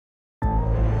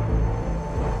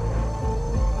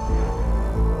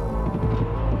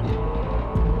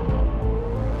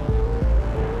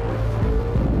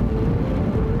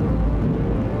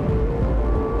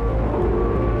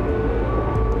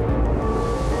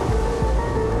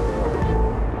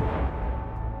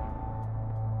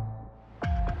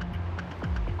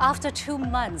After 2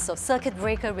 months of circuit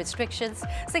breaker restrictions,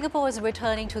 Singapore is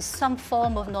returning to some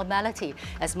form of normality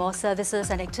as more services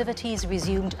and activities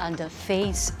resumed under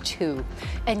Phase 2.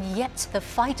 And yet, the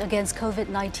fight against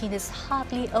COVID-19 is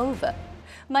hardly over.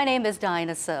 My name is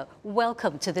Diana Sir.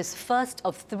 Welcome to this first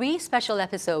of 3 special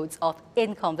episodes of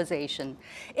In Conversation.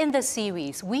 In this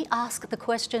series, we ask the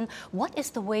question, what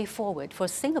is the way forward for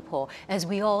Singapore as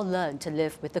we all learn to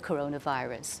live with the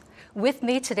coronavirus? With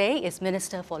me today is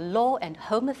Minister for Law and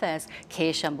Home Affairs,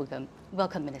 K Shanmugam.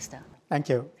 Welcome, Minister. Thank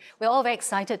you. We're all very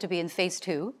excited to be in Phase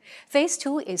 2. Phase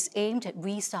 2 is aimed at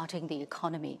restarting the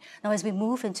economy. Now, as we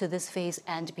move into this phase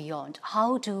and beyond,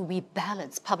 how do we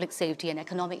balance public safety and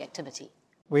economic activity?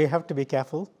 We have to be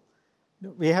careful.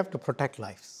 We have to protect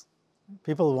lives.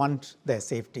 People want their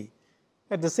safety.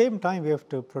 At the same time, we have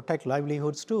to protect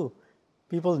livelihoods too.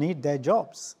 People need their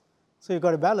jobs. So you've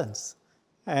got to balance.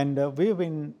 And we've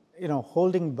been,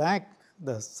 holding back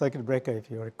the circuit breaker, if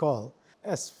you recall,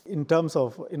 as in terms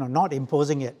of, not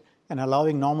imposing it and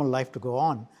allowing normal life to go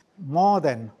on more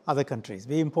than other countries.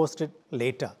 We imposed it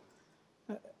later.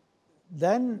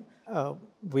 Then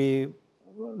we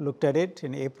looked at it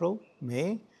in April,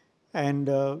 May, and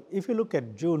if you look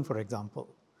at June, for example,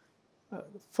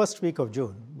 first week of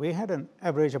June, we had an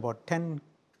average about 10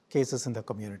 cases in the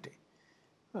community.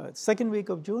 Second week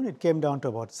of June, it came down to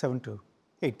about 7 to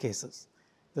 8 cases.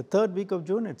 The third week of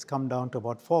June, it's come down to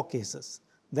about 4 cases.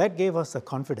 That gave us the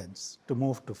confidence to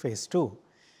move to Phase 2.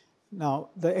 Now,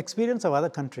 the experience of other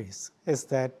countries is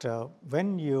that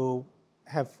when you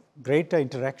have greater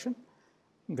interaction,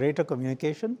 greater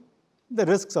communication, the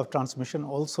risks of transmission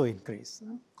also increase,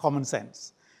 common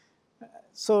sense.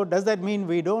 So does that mean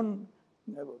we don't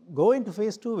go into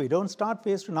Phase 2, we don't start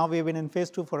Phase 2, now we've been in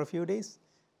Phase 2 for a few days?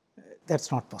 That's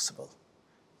not possible.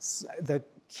 The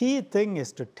key thing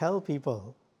is to tell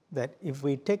people that if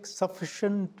we take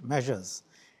sufficient measures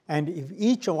and if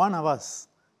each one of us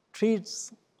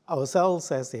treats ourselves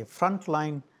as a front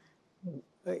line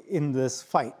in this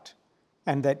fight,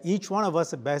 and that each one of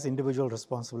us bears individual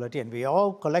responsibility, and we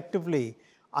all collectively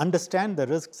understand the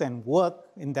risks and work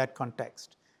in that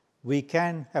context, we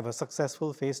can have a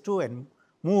successful Phase 2 and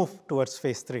move towards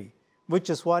Phase 3, which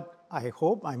is what I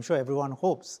hope, I'm sure everyone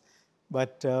hopes,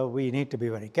 but we need to be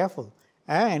very careful.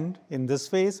 And in this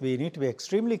phase, we need to be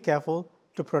extremely careful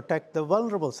to protect the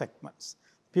vulnerable segments,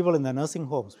 people in the nursing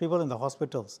homes, people in the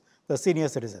hospitals, the senior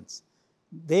citizens.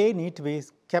 They need to be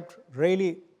kept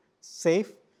really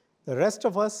safe. The rest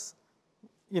of us,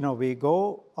 we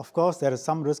go, of course, there is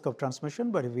some risk of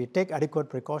transmission, but if we take adequate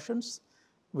precautions,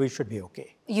 we should be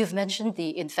okay. You've mentioned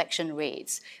the infection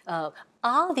rates.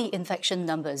 Are the infection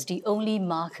numbers the only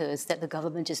markers that the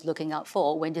government is looking out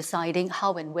for when deciding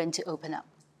how and when to open up?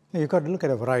 You've got to look at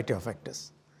a variety of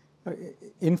factors.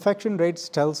 Infection rates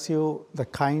tells you the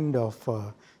kind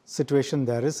of situation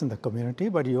there is in the community,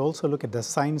 but you also look at the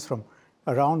signs from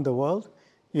around the world.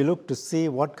 You look to see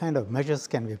what kind of measures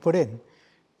can we put in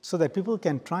so that people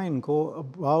can try and go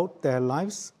about their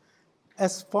lives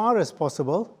as far as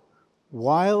possible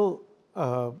while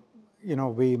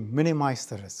we minimize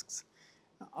the risks.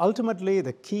 Ultimately,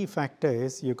 the key factor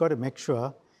is you've got to make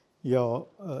sure your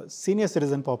senior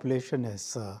citizen population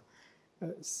is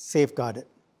safeguarded.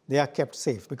 They are kept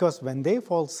safe because when they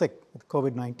fall sick with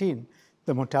COVID-19,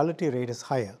 the mortality rate is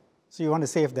higher. So you want to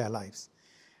save their lives.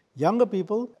 Younger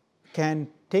people can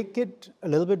take it a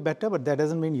little bit better, but that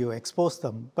doesn't mean you expose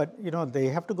them. But they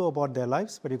have to go about their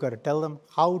lives, but you've got to tell them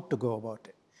how to go about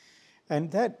it.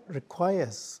 And that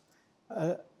requires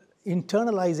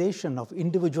internalization of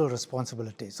individual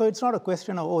responsibility. So it's not a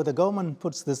question of, oh, the government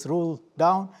puts this rule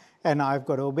down and I've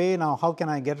got to obey. Now, how can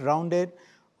I get around it?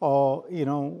 Or,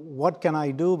 what can I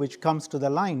do which comes to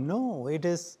the line? No, it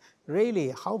is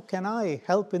really, how can I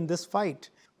help in this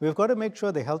fight? We've got to make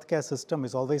sure the healthcare system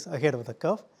is always ahead of the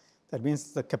curve. That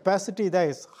means the capacity there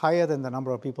is higher than the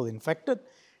number of people infected.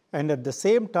 And at the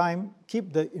same time,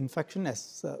 keep the infection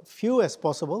as few as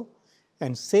possible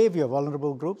and save your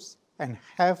vulnerable groups and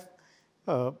have,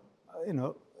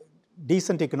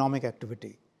 decent economic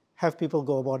activity. Have people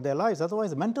go about their lives.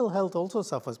 Otherwise, mental health also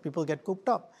suffers. People get cooped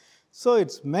up. So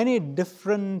it's many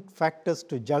different factors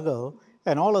to juggle,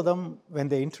 and all of them, when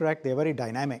they interact, they're very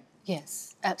dynamic.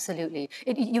 Yes, absolutely.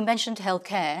 You mentioned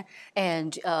healthcare,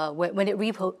 and when it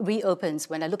reopens,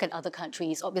 when I look at other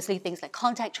countries, obviously things like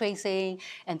contact tracing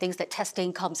and things like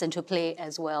testing comes into play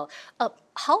as well.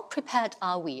 How prepared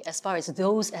are we as far as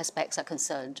those aspects are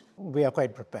concerned? We are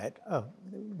quite prepared.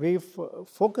 We've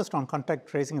focused on contact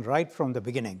tracing right from the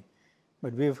beginning,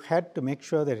 but we've had to make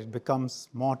sure that it becomes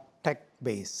more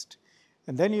tech-based.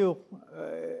 And then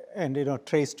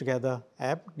trace together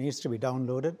app needs to be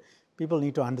downloaded. People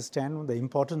need to understand the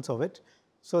importance of it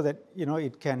so that,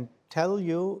 it can tell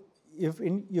you if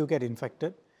you get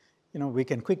infected. We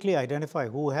can quickly identify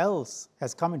who else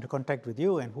has come into contact with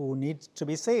you and who needs to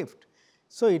be saved.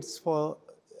 So it's for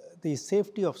the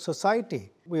safety of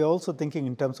society. We're also thinking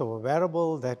in terms of a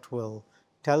wearable that will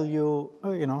tell you,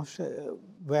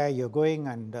 where you're going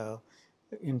and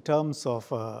in terms of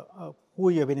who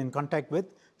you've been in contact with,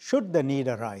 should the need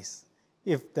arise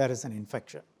if there is an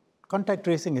infection. Contact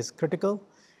tracing is critical,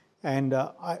 and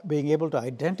being able to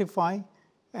identify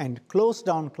and close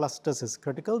down clusters is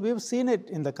critical. We've seen it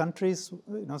in the countries,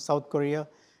 South Korea,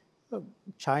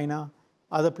 China,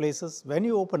 other places. When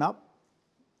you open up,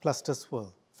 clusters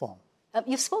will form.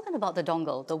 You've spoken about the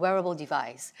dongle, the wearable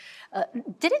device.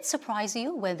 Did it surprise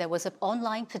you when there was an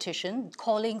online petition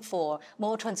calling for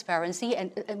more transparency,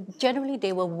 and generally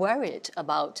they were worried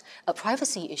about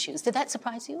privacy issues? Did that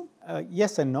surprise you?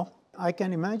 Yes and no. I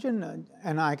can imagine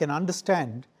and I can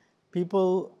understand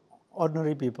people,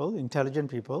 ordinary people, intelligent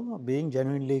people, being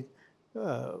genuinely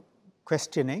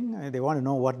questioning. They want to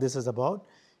know what this is about,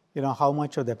 how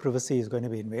much of their privacy is going to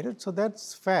be invaded. So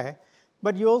that's fair.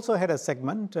 But you also had a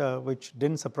segment which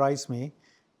didn't surprise me,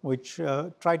 which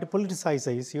tried to politicize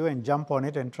the issue and jump on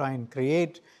it and try and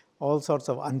create all sorts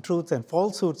of untruths and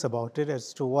falsehoods about it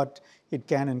as to what it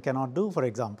can and cannot do, for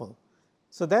example.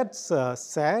 So that's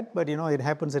sad, but it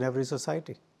happens in every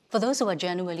society. For those who are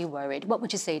genuinely worried, what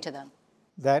would you say to them?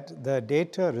 That the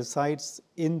data resides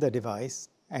in the device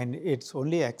and it's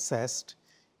only accessed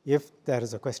if there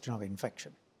is a question of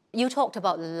infection. You talked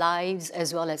about lives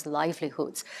as well as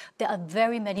livelihoods. There are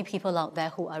very many people out there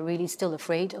who are really still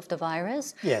afraid of the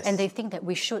virus. Yes. And they think that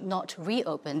we should not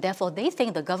reopen. Therefore, they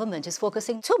think the government is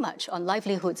focusing too much on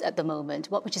livelihoods at the moment.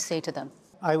 What would you say to them?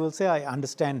 I will say I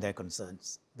understand their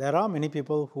concerns. There are many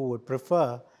people who would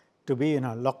prefer to be in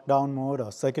a lockdown mode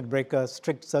or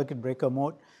strict circuit breaker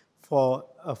mode for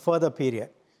a further period.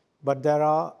 But there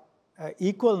are an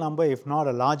equal number, if not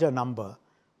a larger number,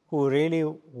 who really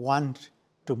want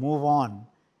to move on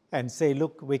and say,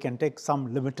 look, we can take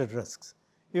some limited risks.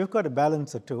 You've got to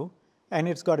balance the two, and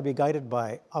it's got to be guided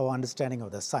by our understanding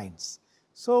of the science.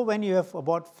 So when you have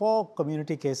about 4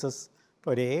 community cases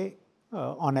per day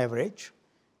on average,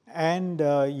 and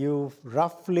you've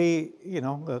roughly,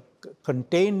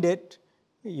 contained it,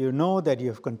 that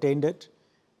you've contained it,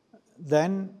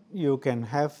 then you can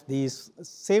have these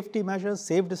safety measures,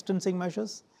 safe distancing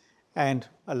measures, and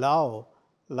allow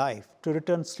life to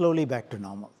return slowly back to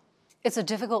normal. It's a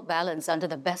difficult balance under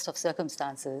the best of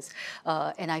circumstances.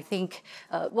 And I think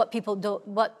what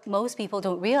most people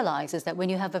don't realize is that when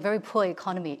you have a very poor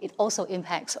economy, it also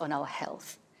impacts on our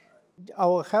health.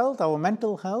 Our health, our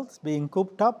mental health being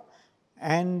cooped up,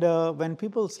 and when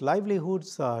people's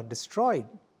livelihoods are destroyed,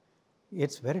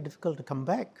 it's very difficult to come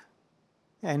back.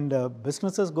 And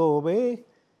businesses go away,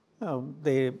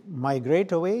 they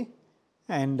migrate away,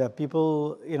 and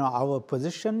people, our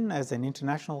position as an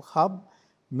international hub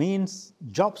means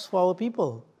jobs for our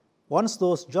people. Once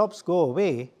those jobs go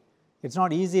away, it's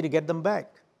not easy to get them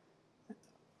back.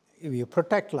 You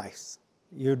protect lives.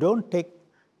 You don't take,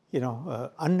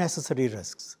 unnecessary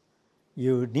risks.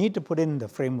 You need to put in the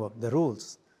framework, the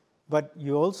rules, but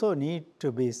you also need to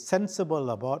be sensible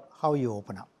about how you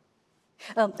open up.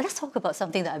 Let's talk about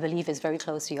something that I believe is very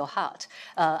close to your heart.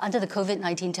 Under the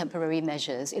COVID-19 temporary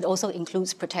measures, it also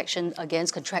includes protection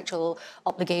against contractual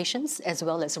obligations as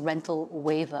well as rental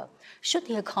waiver. Should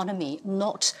the economy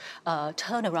not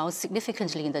turn around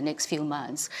significantly in the next few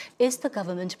months, is the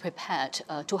government prepared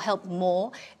to help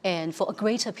more and for a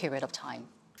greater period of time?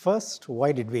 First,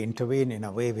 why did we intervene in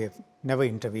a way we've never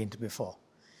intervened before?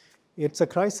 It's a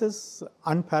crisis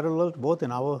unparalleled both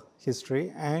in our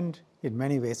history and in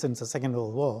many ways since the Second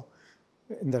World War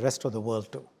in the rest of the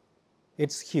world too.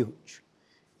 It's huge.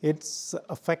 It's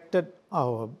affected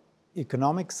our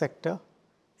economic sector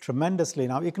tremendously.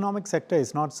 Now, economic sector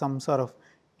is not some sort of,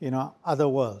 other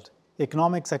world.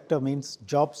 Economic sector means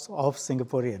jobs of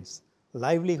Singaporeans,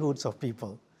 livelihoods of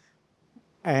people.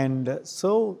 And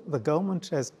so the government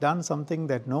has done something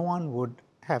that no one would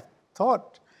have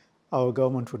thought our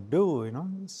government would do,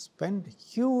 spend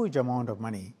huge amount of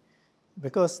money.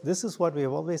 Because this is what we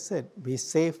have always said, we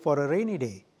save for a rainy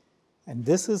day. And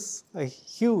this is a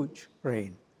huge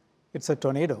rain. It's a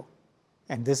tornado.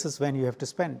 And this is when you have to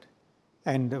spend.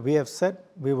 And we have said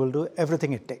we will do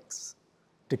everything it takes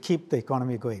to keep the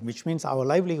economy going, which means our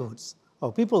livelihoods,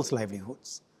 our people's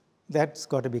livelihoods, that's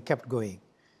got to be kept going.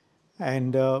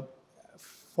 And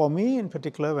for me in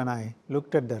particular, when I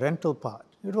looked at the rental part,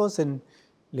 it was in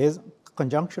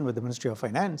conjunction with the Ministry of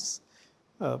Finance.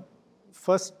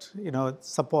 First,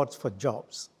 supports for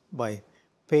jobs by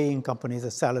paying companies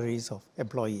the salaries of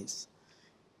employees.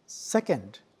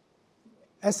 Second,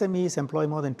 SMEs employ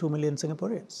more than 2 million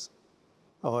Singaporeans,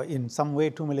 or in some way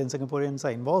 2 million Singaporeans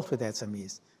are involved with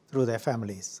SMEs through their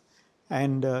families.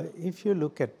 And if you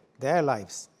look at their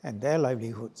lives and their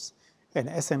livelihoods and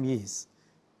SMEs,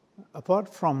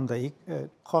 apart from the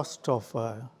cost of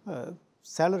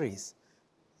salaries,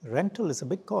 rental is a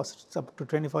big cost. It's up to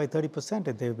 25–30%,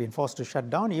 and they've been forced to shut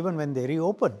down. Even when they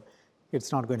reopen,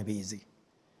 it's not going to be easy.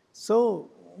 So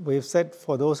we've said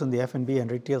for those in the F&B and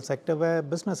retail sector, where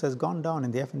business has gone down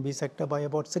in the F&B sector by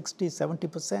about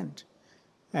 60–70%,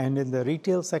 and in the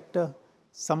retail sector,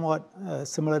 somewhat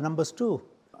similar numbers too.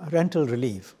 Rental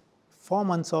relief, 4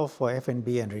 months off for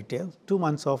F&B and retail, 2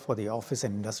 months off for the office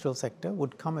and industrial sector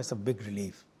would come as a big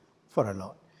relief for a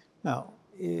lot. Now,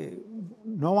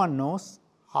 no one knows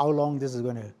how long this is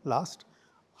going to last,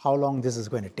 how long this is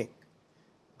going to take.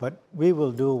 But we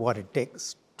will do what it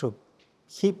takes to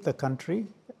keep the country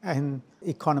and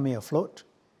economy afloat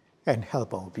and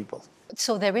help our people.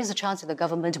 So there is a chance that the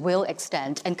government will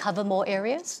extend and cover more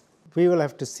areas? We will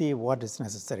have to see what is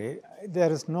necessary.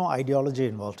 There is no ideology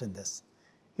involved in this.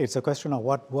 It's a question of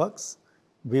what works.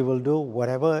 We will do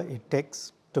whatever it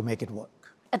takes to make it work.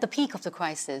 At the peak of the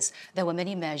crisis, there were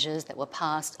many measures that were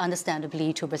passed,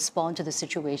 understandably, to respond to the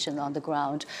situation on the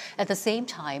ground. At the same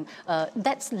time,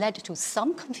 that's led to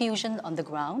some confusion on the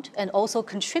ground and also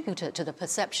contributed to the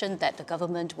perception that the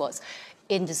government was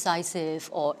indecisive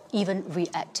or even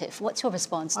reactive. What's your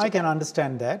response to that? I can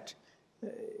understand that.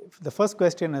 The first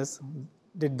question is,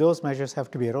 did those measures have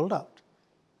to be rolled out?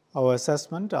 Our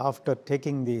assessment, after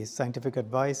taking the scientific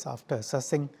advice, after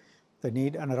assessing the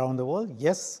need and around the world,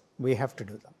 yes, we have to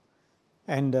do them.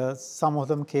 And some of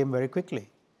them came very quickly.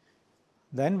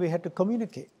 Then we had to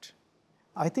communicate.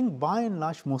 I think by and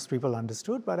large, most people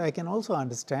understood, but I can also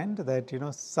understand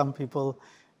that some people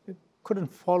couldn't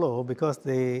follow because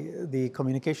the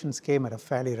communications came at a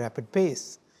fairly rapid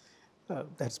pace.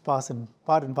 That's part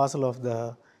and parcel of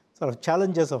the sort of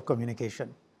challenges of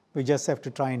communication. We just have to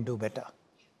try and do better.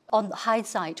 On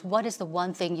hindsight, what is the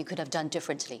one thing you could have done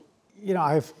differently?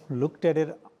 I've looked at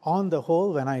it on the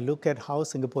whole. When I look at how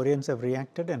Singaporeans have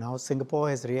reacted and how Singapore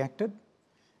has reacted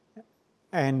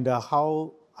and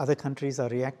how other countries are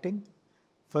reacting.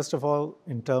 First of all,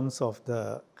 in terms of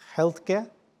the healthcare,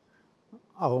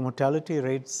 our mortality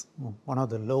rates one of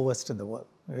the lowest in the world.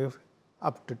 We've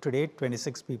up to today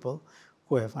 26 people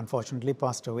who have unfortunately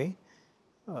passed away,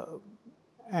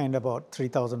 and about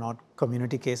 3,000 odd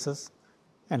community cases,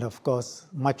 and of course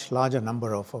much larger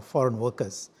number of foreign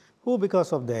workers who,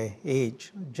 because of their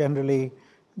age, generally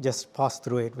just pass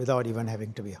through it without even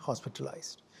having to be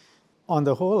hospitalized. On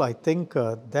the whole, I think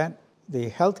that the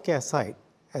healthcare side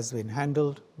has been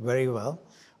handled very well.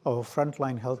 Our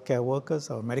frontline healthcare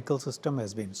workers, our medical system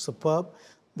has been superb.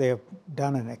 They have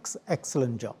done an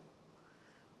excellent job.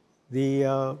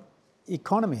 The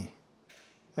economy,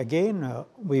 again,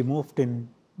 we moved in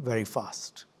very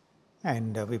fast,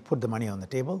 and we put the money on the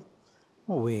table.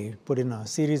 We put in a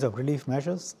series of relief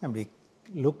measures, and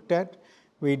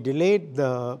we delayed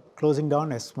the closing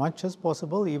down as much as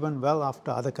possible, even well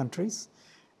after other countries.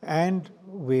 And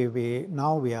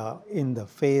now we are in the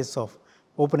phase of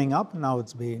opening up. Now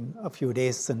it's been a few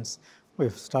days since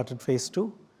we've started phase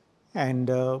 2. And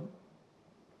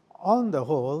on the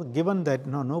whole, given that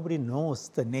nobody knows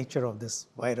the nature of this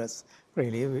virus,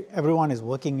 really, everyone is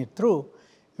working it through.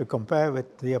 You compare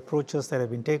with the approaches that have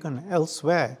been taken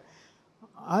elsewhere,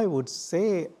 I would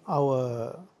say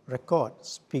our record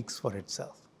speaks for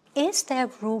itself. Is there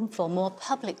room for more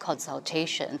public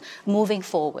consultation moving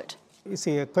forward? You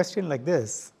see, a question like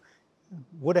this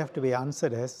would have to be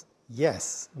answered as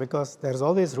yes, because there's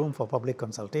always room for public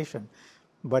consultation.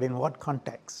 But in what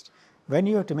context? When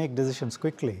you have to make decisions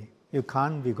quickly, you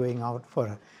can't be going out for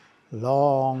a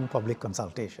long public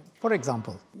consultation. For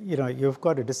example, you've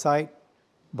got to decide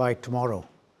by tomorrow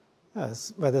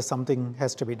whether something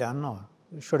has to be done or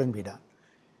shouldn't be done.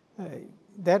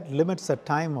 That limits the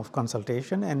time of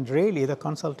consultation, and really the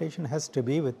consultation has to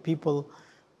be with people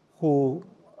who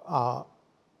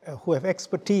have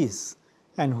expertise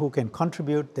and who can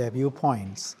contribute their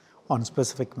viewpoints on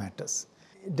specific matters.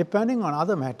 Depending on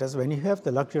other matters, when you have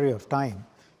the luxury of time,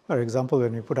 for example,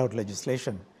 when we put out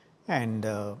legislation, and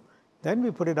then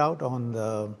we put it out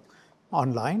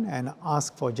online and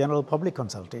ask for general public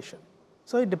consultation.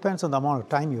 So it depends on the amount of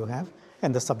time you have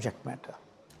and the subject matter.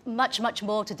 Much, much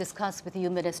more to discuss with you,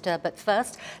 Minister, but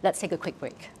first, let's take a quick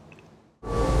break.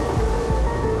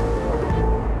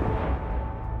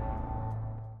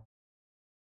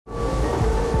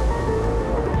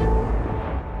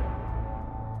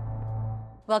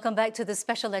 Welcome back to this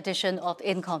special edition of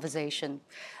In Conversation.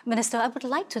 Minister, I would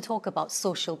like to talk about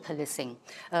social policing,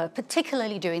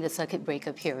 particularly during the circuit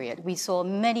breaker period. We saw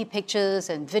many pictures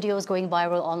and videos going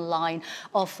viral online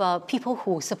of people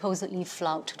who supposedly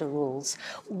flout the rules.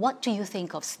 What do you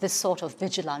think of this sort of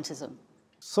vigilantism?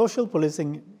 Social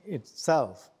policing in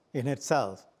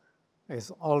itself, is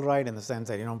all right in the sense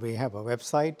that, we have a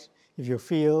website. If you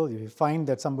find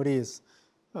that somebody is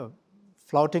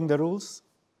flouting the rules,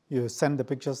 you send the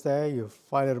pictures there, you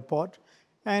file a report.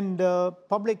 And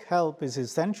public help is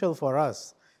essential for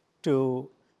us to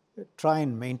try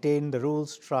and maintain the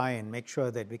rules, try and make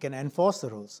sure that we can enforce the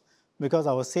rules. Because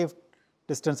our safe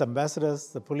distance ambassadors,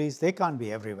 the police, they can't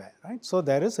be everywhere, right? So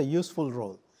there is a useful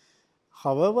role.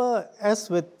 However, as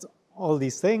with all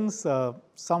these things,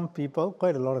 some people,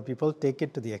 quite a lot of people, take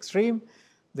it to the extreme.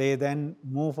 They then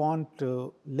move on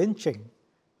to lynching.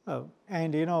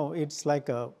 And it's like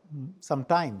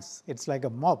sometimes it's like a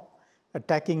mob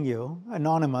attacking you,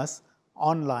 anonymous,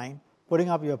 online, putting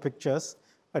up your pictures,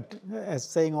 as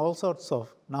saying all sorts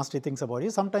of nasty things about you.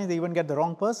 Sometimes they even get the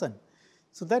wrong person.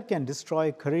 So that can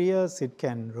destroy careers, it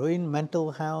can ruin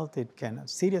mental health, it can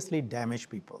seriously damage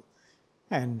people.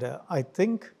 And I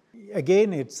think,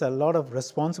 again, it's a lot of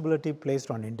responsibility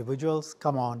placed on individuals.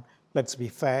 Come on, let's be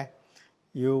fair.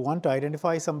 You want to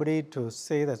identify somebody to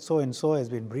say that so-and-so has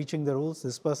been breaching the rules,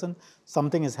 this person,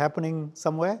 something is happening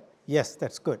somewhere, yes,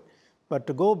 that's good. But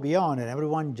to go beyond and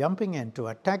everyone jumping in to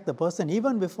attack the person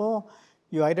even before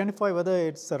you identify whether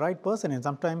it's the right person, and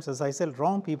sometimes, as I said,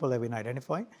 wrong people have been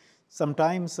identified.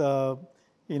 Sometimes,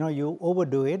 you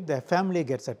overdo it, their family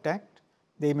gets attacked,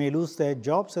 they may lose their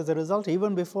jobs as a result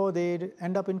even before they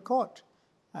end up in court.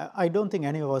 I don't think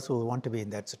any of us will want to be in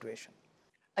that situation.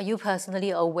 Are you personally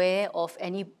aware of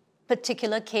any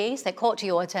particular case that caught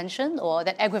your attention or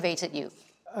that aggravated you?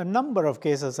 A number of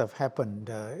cases have happened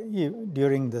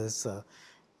during this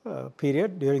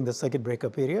period, during the circuit breaker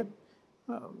period,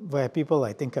 where people,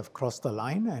 I think, have crossed the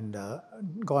line and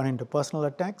gone into personal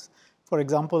attacks. For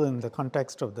example, in the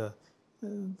context of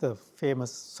the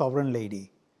famous sovereign lady,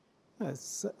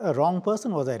 a wrong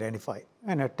person was identified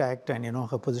and attacked, and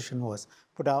her position was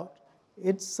put out.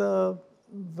 It's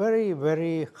very,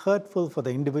 very hurtful for the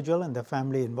individual and the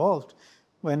family involved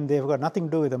when they've got nothing to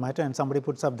do with the matter and somebody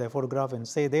puts up their photograph and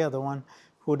say they are the one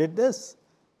who did this.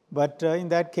 But in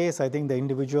that case, I think the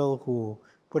individual who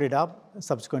put it up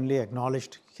subsequently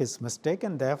acknowledged his mistake,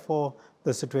 and therefore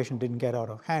the situation didn't get out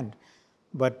of hand.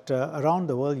 But around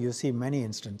the world, you see many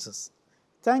instances.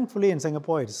 Thankfully, in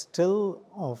Singapore, it's still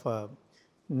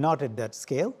not at that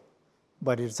scale,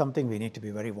 but it's something we need to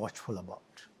be very watchful about.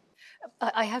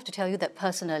 I have to tell you that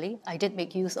personally, I did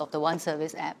make use of the One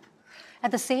Service app.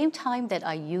 At the same time that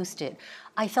I used it,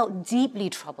 I felt deeply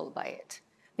troubled by it.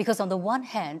 Because on the one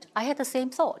hand, I had the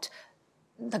same thought.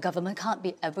 The government can't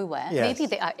be everywhere. Yes. Maybe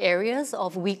there are areas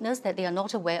of weakness that they are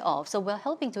not aware of. So we're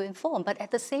helping to inform. But at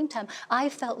the same time, I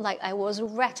felt like I was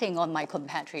ratting on my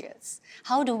compatriots.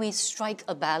 How do we strike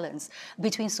a balance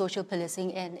between social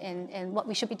policing and what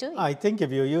we should be doing? I think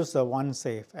if you use the One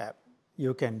Safe app,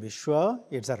 you can be sure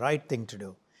it's the right thing to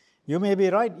do. You may be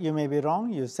right, you may be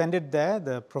wrong. You send it there,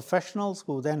 the professionals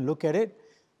who then look at it,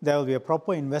 there will be a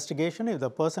proper investigation. If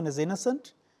the person is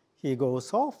innocent, he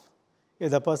goes off.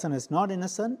 If the person is not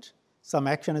innocent, some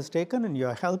action is taken, and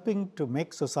you're helping to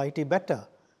make society better.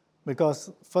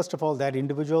 Because, first of all, that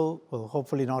individual will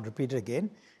hopefully not repeat it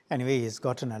again. Anyway, he's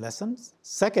gotten a lesson.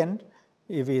 Second,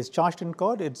 if he is charged in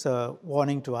court, it's a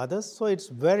warning to others. So it's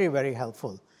very, very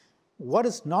helpful. What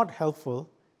is not helpful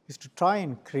is to try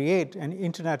and create an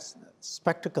internet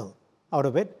spectacle out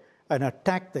of it and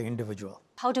attack the individual.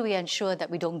 How do we ensure that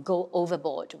we don't go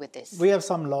overboard with this? We have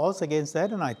some laws against that,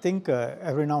 and I think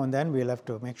every now and then we'll have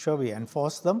to make sure we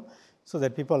enforce them so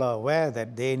that people are aware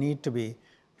that they need to be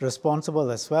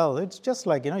responsible as well. It's just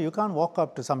like, you can't walk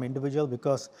up to some individual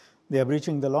because they are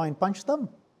breaching the law and punch them.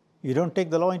 You don't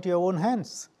take the law into your own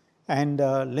hands. And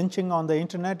lynching on the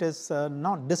internet is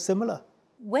not dissimilar.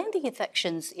 When the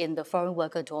infections in the foreign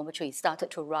worker dormitory started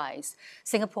to rise,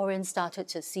 Singaporeans started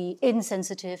to see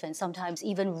insensitive and sometimes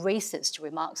even racist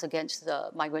remarks against the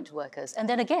migrant workers. And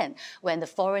then again, when the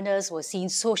foreigners were seen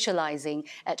socializing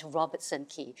at Robertson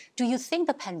Quay. Do you think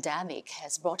the pandemic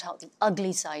has brought out the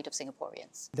ugly side of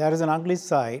Singaporeans? There is an ugly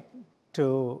side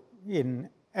in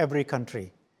every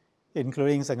country,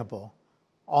 including Singapore.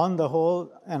 On the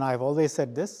whole, and I've always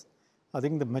said this, I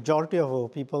think the majority of our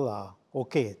people are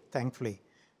okay, thankfully.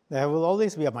 There will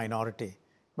always be a minority,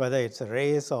 whether it's a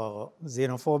race or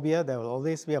xenophobia, there will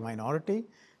always be a minority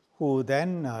who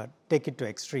then take it to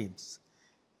extremes.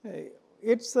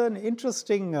 It's an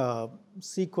interesting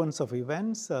sequence of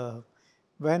events.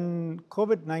 When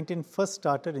COVID-19 first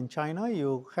started in China,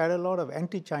 you had a lot of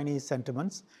anti-Chinese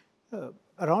sentiments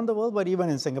around the world, but even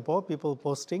in Singapore, people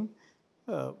posting.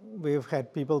 We've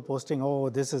had people posting, oh,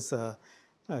 this is a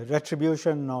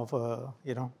retribution of,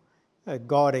 a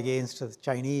God against the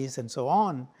Chinese and so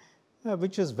on,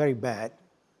 which is very bad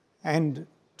and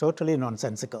totally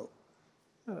nonsensical.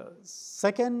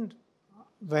 Second,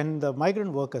 when the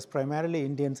migrant workers, primarily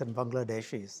Indians and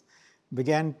Bangladeshis,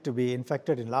 began to be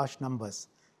infected in large numbers,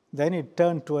 then it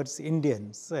turned towards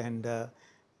Indians. And,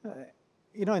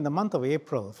 in the month of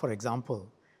April, for example,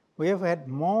 we have had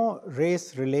more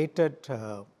race-related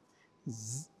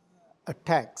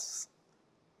attacks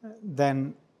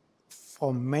than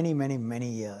for many, many, many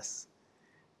years.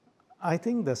 I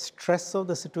think the stress of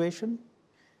the situation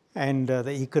and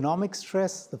the economic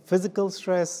stress, the physical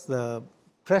stress, the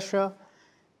pressure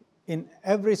in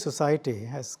every society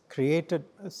has created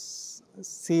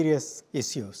serious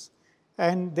issues.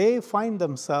 And they find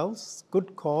themselves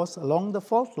good cause along the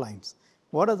fault lines.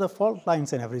 What are the fault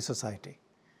lines in every society?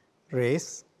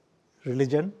 Race,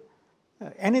 religion,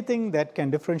 anything that can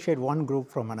differentiate one group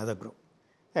from another group.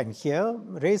 And here,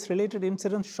 race-related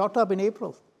incidents shot up in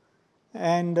April.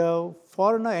 And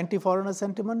anti-foreigner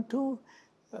sentiment too.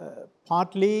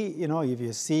 Partly, if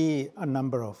you see a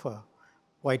number of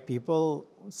white people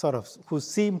who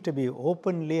seem to be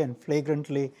openly and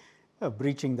flagrantly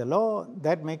breaching the law,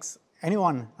 that makes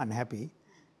anyone unhappy.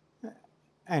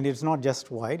 And it's not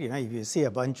just white. If you see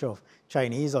a bunch of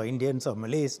Chinese or Indians or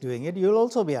Malays doing it, you'll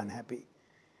also be unhappy.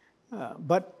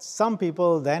 But some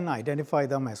people then identify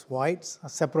them as whites,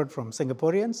 separate from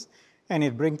Singaporeans, and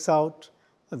it brings out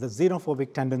the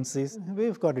xenophobic tendencies.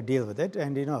 We've got to deal with it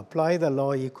and apply the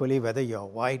law equally, whether you're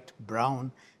white,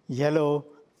 brown, yellow,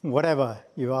 whatever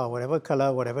you are, whatever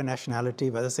color, whatever nationality,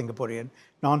 whether Singaporean,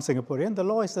 non-Singaporean, the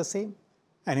law is the same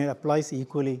and it applies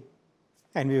equally.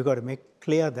 And we've got to make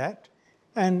clear that.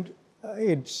 And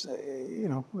it's,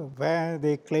 where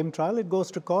they claim trial, it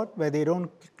goes to court. Where they don't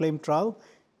claim trial,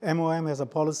 MOM has a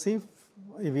policy.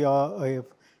 If you are a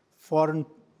foreign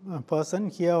person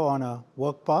here on a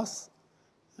work pass,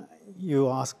 you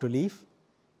ask to leave.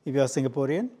 If you are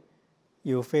Singaporean,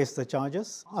 you face the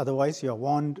charges. Otherwise, you are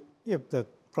warned if the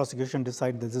prosecution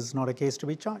decides this is not a case to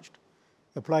be charged.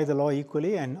 Apply the law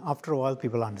equally, and after a while,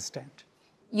 people understand.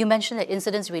 You mentioned that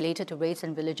incidents related to race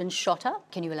and religion shot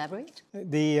up. Can you elaborate?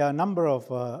 The number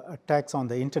of attacks on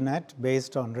the internet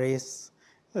based on race,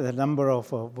 the number of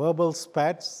verbal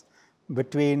spats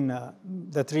between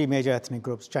the three major ethnic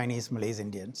groups, Chinese, Malays,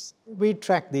 Indians. We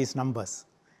track these numbers,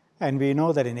 and we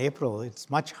know that in April, it's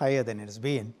much higher than it has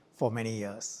been for many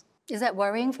years. Is that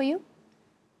worrying for you?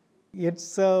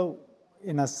 It's,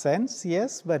 in a sense,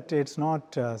 yes, but it's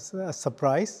not a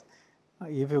surprise.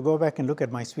 If you go back and look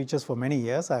at my speeches for many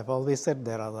years, I've always said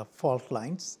there are the fault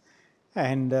lines.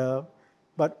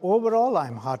 But overall,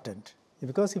 I'm heartened,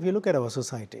 because if you look at our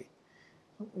society,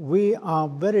 we are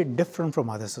very different from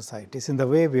other societies in the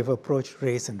way we've approached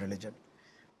race and religion.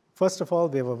 First of all,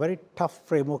 we have a very tough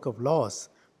framework of laws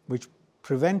which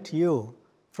prevent you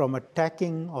from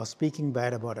attacking or speaking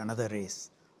bad about another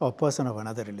race or person of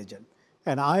another religion.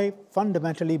 And I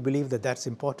fundamentally believe that that's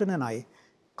important, and I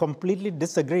completely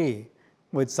disagree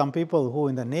with some people who,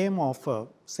 in the name of,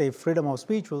 say, freedom of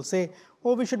speech, will say,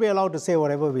 oh, we should be allowed to say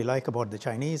whatever we like about the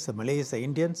Chinese, the Malays, the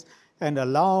Indians, and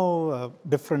allow a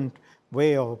different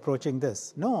way of approaching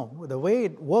this. No, the way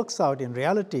it works out in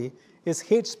reality is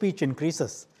hate speech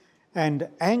increases and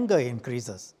anger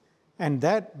increases, and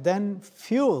that then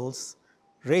fuels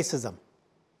racism.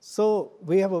 So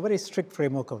we have a very strict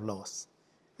framework of laws,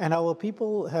 and our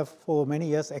people have for many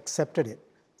years accepted it.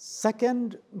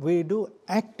 Second, we do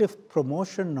active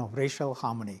promotion of racial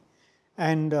harmony,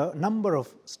 and a number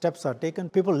of steps are taken.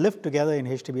 People live together in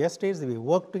HDB estates, we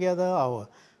work together, our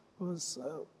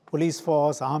police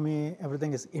force, army,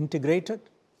 everything is integrated.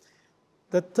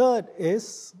 The third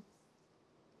is,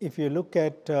 if you look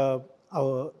at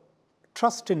our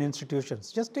trust in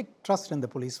institutions, just take trust in the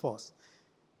police force.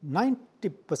 90%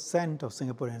 of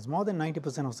Singaporeans, more than 90%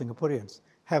 of Singaporeans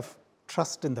have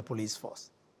trust in the police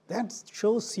force. That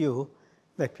shows you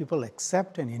that people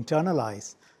accept and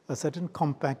internalize a certain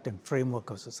compact and framework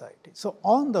of society. So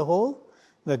on the whole,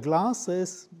 the glass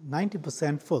is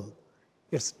 90% full.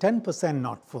 It's 10%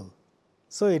 not full.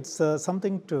 So it's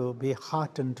something to be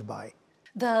heartened by.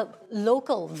 The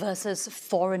local versus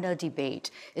foreigner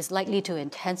debate is likely to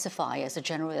intensify as the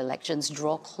general elections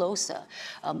draw closer.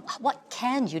 What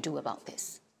can you do about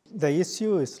this? The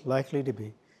issue is likely to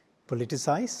be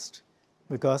politicized,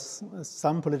 because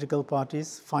some political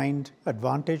parties find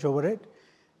advantage over it.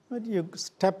 But you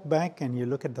step back and you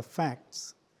look at the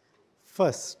facts.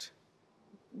 First,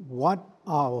 what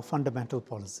are our fundamental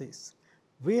policies?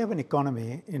 We have an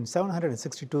economy in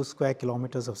 762 square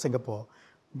kilometers of Singapore.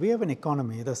 We have an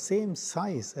economy the same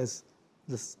size as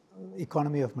this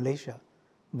economy of Malaysia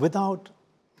without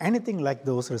anything like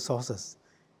those resources.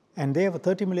 And they have a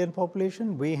 30 million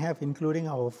population. We have, including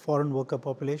our foreign worker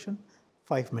population,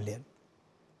 5 million.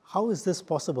 How is this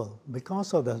possible?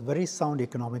 Because of the very sound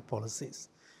economic policies.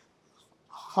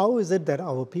 How is it that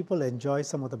our people enjoy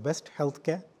some of the best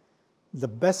healthcare, the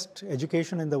best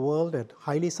education in the world at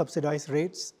highly subsidized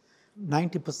rates,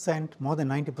 90%, more than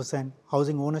 90%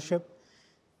 housing ownership,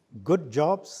 good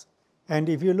jobs? And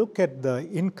if you look at the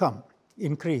income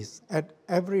increase at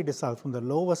every decile, from the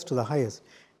lowest to the highest,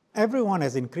 everyone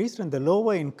has increased, and the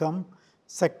lower income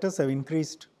sectors have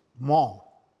increased more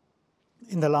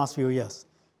in the last few years.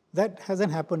 That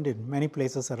hasn't happened in many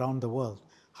places around the world.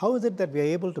 How is it that we are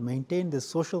able to maintain this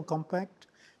social compact,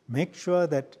 make sure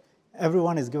that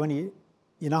everyone is given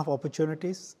enough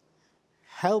opportunities,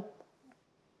 help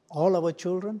all our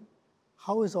children?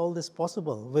 How is all this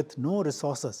possible with no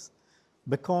resources?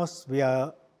 Because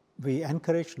we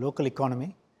encourage local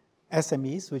economy,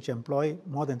 SMEs, which employ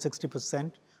more than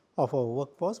 60% of our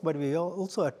workforce, but we are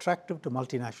also attractive to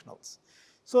multinationals.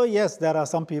 So yes, there are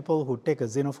some people who take a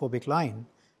xenophobic line.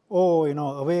 Oh,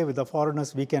 away with the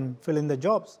foreigners, we can fill in the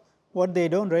jobs. What they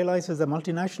don't realize is the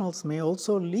multinationals may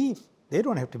also leave. They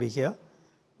don't have to be here.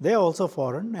 They are also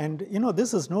foreign. And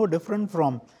this is no different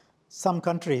from some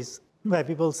countries where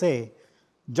people say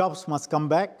jobs must come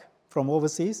back from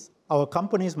overseas. Our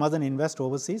companies mustn't invest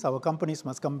overseas. Our companies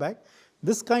must come back.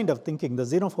 This kind of thinking, the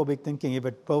xenophobic thinking, if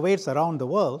it pervades around the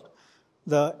world,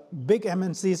 the big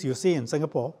MNCs you see in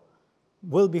Singapore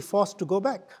will be forced to go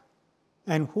back.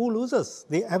 And who loses?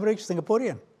 The average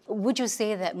Singaporean. Would you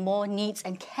say that more needs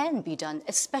and can be done,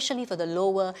 especially for the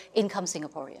lower income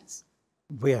Singaporeans?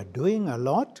 We are doing a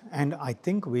lot, and I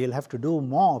think we'll have to do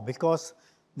more, because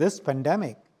this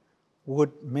pandemic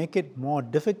would make it more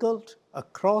difficult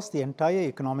across the entire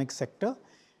economic sector.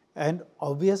 And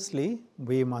obviously,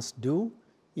 we must do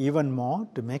even more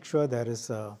to make sure there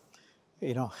is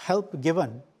help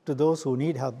given to those who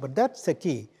need help. But that's the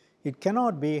key. It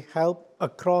cannot be help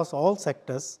across all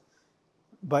sectors,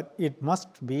 but it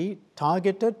must be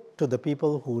targeted to the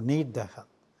people who need the help.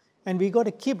 And we got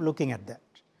to keep looking at that.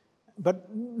 But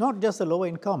not just the lower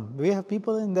income. We have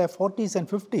people in their 40s and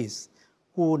 50s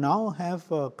who now have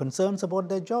concerns about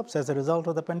their jobs as a result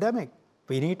of the pandemic.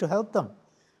 We need to help them.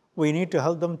 We need to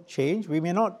help them change. We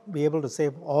may not be able to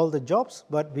save all the jobs,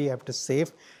 but we have to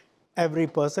save every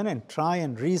person and try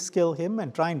and reskill him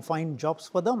and try and find jobs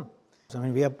for them. I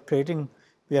mean, we are talking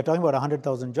about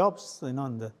 100,000 jobs, in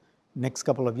the next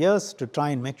couple of years, to try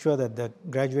and make sure that the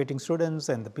graduating students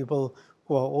and the people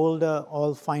who are older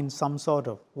all find some sort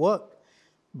of work.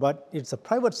 But it's the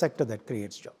private sector that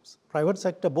creates jobs. Private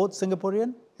sector, both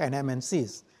Singaporean and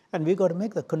MNCs. And we got to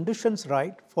make the conditions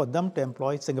right for them to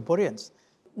employ Singaporeans.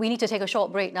 We need to take a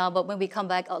short break now, but when we come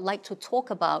back, I'd like to talk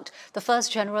about the first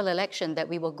general election that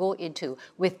we will go into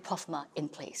with POFMA in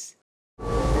place.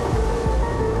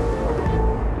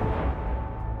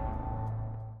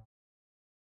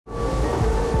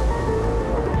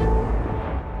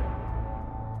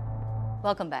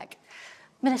 Welcome back.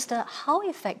 Minister, how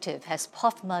effective has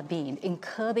POFMA been in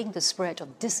curbing the spread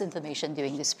of disinformation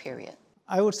during this period?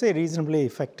 I would say reasonably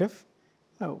effective.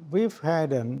 We've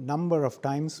had a number of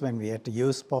times when we had to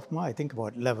use POFMA, I think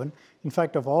about 11. In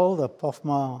fact, of all the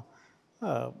POFMA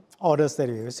orders that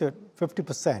we issued,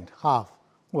 50%, half,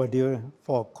 were due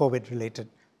for COVID-related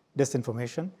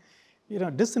disinformation.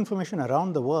 Disinformation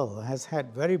around the world has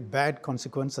had very bad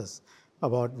consequences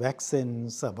about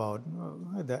vaccines, about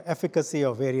the efficacy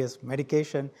of various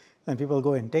medication, and people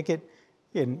go and take it.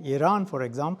 In Iran, for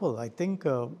example, I think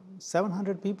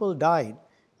 700 people died,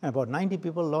 and about 90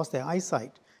 people lost their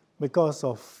eyesight because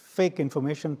of fake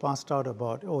information passed out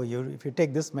about, if you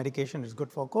take this medication, it's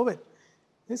good for COVID.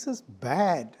 This is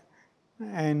bad.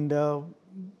 And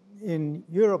in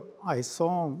Europe, I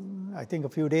saw, I think a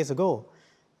few days ago,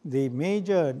 the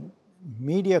major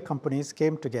media companies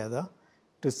came together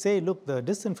to say, look, the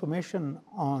disinformation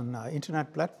on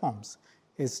internet platforms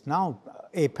is now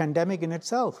a pandemic in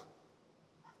itself.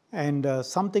 And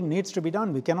something needs to be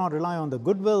done. We cannot rely on the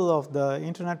goodwill of the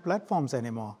internet platforms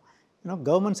anymore.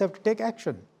 Governments have to take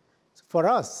action. So for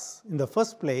us, in the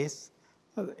first place,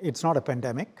 it's not a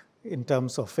pandemic in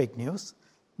terms of fake news.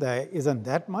 There isn't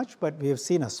that much, but we have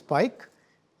seen a spike.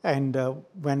 And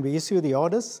when we issue the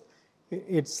orders,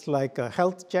 it's like a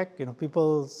health check.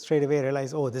 People straight away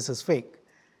realize, this is fake.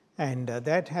 And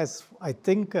that has, I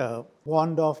think,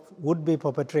 warned off would-be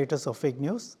perpetrators of fake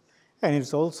news. And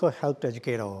it's also helped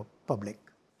educate our public.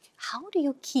 How do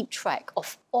you keep track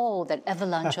of all that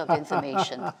avalanche of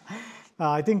information?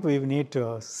 I think we need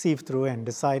to sieve through and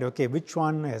decide, okay, which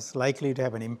one is likely to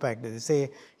have an impact. If they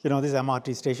say, this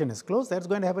MRT station is closed, that's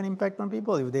going to have an impact on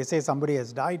people. If they say somebody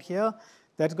has died here,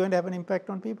 that's going to have an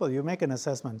impact on people. You make an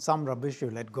assessment. Some rubbish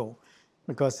you let go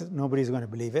because nobody's going to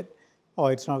believe it,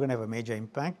 or it's not going to have a major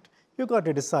impact. You've got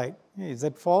to decide, is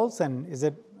it false and is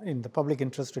it in the public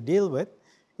interest to deal with?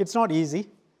 It's not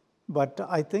easy, but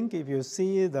I think if you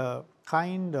see the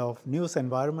kind of news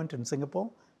environment in Singapore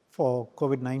for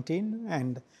COVID-19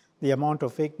 and the amount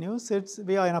of fake news,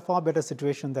 we are in a far better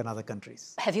situation than other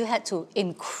countries. Have you had to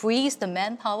increase the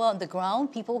manpower on the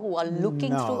ground, people who are looking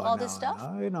through all this stuff?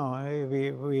 No,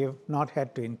 we have not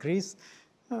had to increase.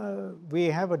 We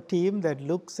have a team that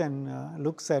looks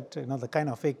at the kind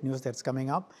of fake news that's coming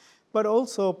up, but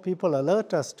also people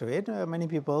alert us to it. Many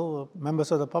people, members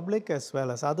of the public as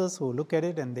well as others, who look at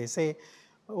it and they say,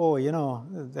 oh,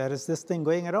 there is this thing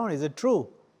going around, is it true?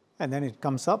 And then it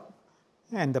comes up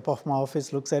and the POFMA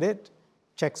office looks at it,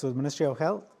 checks with Ministry of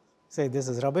Health, say this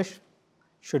is rubbish,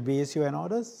 should we issue an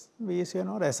order? We issue an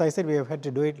order. As I said, we have had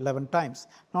to do it 11 times,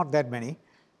 not that many.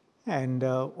 And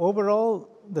overall,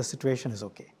 the situation is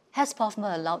okay. Has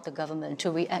POFMA allowed the government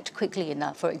to react quickly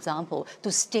enough, for example,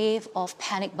 to stave off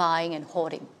panic buying and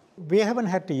hoarding? We haven't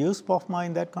had to use POFMA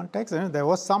in that context. There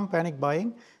was some panic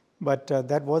buying, but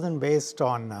that wasn't based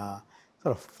on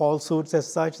sort of falsehoods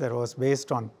as such. That was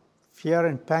based on fear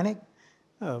and panic,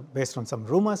 based on some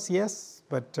rumors, yes.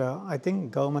 But I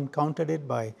think government countered it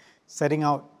by setting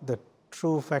out the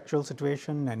true factual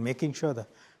situation and making sure the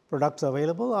products are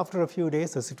available. After a few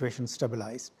days, the situation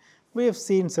stabilized. We have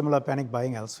seen similar panic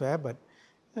buying elsewhere, but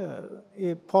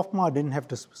POFMA didn't have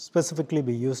to specifically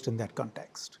be used in that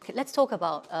context. Okay, let's talk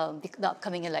about the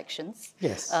upcoming elections.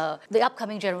 Yes. The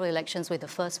upcoming general elections with the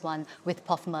first one with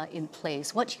POFMA in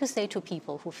place. What do you say to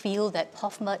people who feel that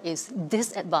POFMA is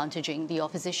disadvantaging the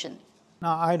opposition?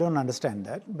 Now, I don't understand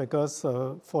that because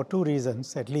for two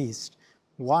reasons at least.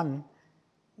 One,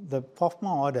 the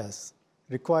POFMA orders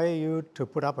require you to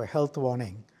put up a health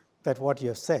warning that what you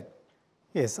have said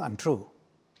is untrue.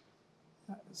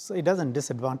 So it doesn't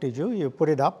disadvantage you. You put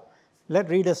it up, let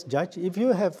readers judge. If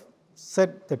you have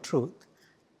said the truth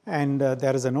and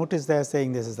there is a notice there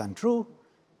saying this is untrue,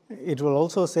 it will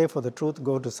also say for the truth,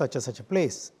 go to such a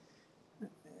place.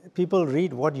 People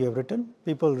read what you have written,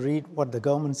 people read what the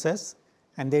government says,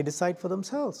 and they decide for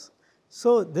themselves.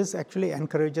 So this actually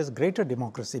encourages greater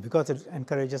democracy because it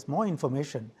encourages more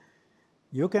information.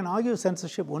 You can argue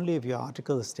censorship only if your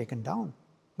article is taken down,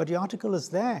 but your article is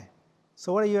there.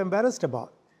 So what are you embarrassed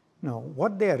about? No,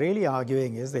 what they are really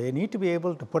arguing is they need to be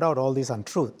able to put out all these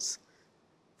untruths.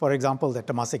 For example, that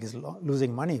Temasek is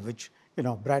losing money, which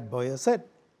Brad Boyer said,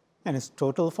 and it's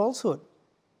total falsehood.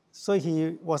 So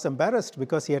he was embarrassed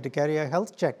because he had to carry a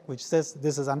health check which says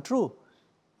this is untrue.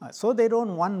 So they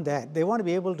don't want that. They want to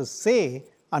be able to say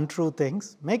untrue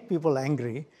things, make people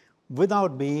angry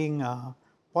without being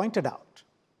pointed out.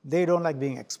 They don't like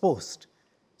being exposed.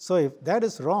 So if that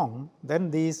is wrong, then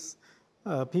these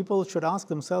people should ask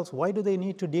themselves, why do they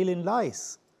need to deal in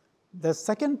lies? The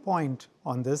second point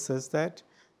on this is that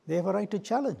they have a right to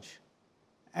challenge.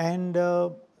 And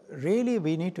really,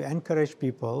 we need to encourage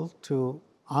people to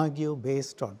argue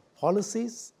based on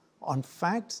policies, on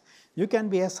facts. You can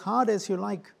be as hard as you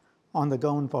like on the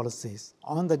government policies,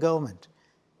 on the government,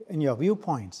 in your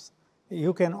viewpoints.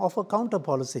 You can offer counter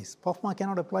policies. POFMA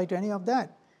cannot apply to any of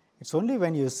that. It's only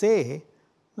when you say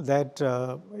that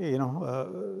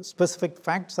specific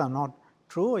facts are not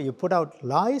true, or you put out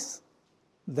lies,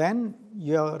 then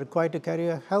you're required to carry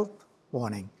a health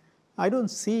warning. I don't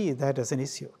see that as an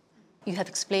issue. You have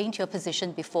explained your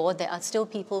position before. There are still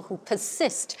people who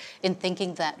persist in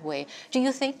thinking that way. Do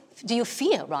you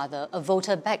fear rather a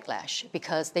voter backlash?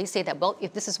 Because they say that, well,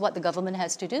 if this is what the government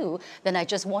has to do, then I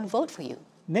just won't vote for you.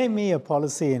 Name me a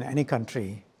policy in any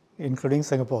country, including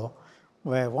Singapore,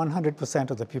 where 100%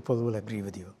 of the people will agree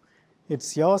with you.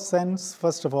 It's your sense,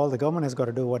 first of all, the government has got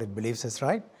to do what it believes is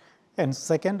right. And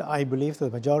second, I believe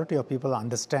the majority of people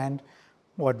understand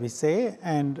what we say.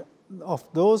 And of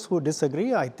those who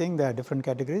disagree, I think there are different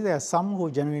categories. There are some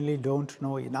who genuinely don't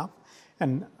know enough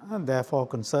and therefore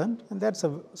concerned, and that's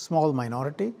a small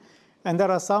minority. And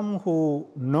there are some who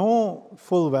know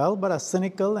full well but are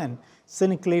cynical and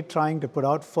cynically trying to put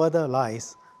out further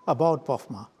lies about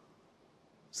POFMA.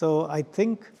 So I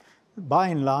think by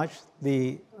and large,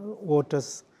 the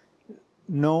voters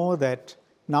know that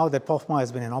now that POFMA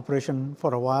has been in operation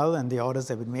for a while and the orders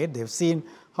have been made, they've seen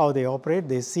how they operate.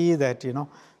 They see that,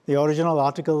 the original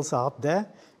articles are up there.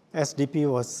 SDP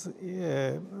was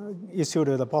issued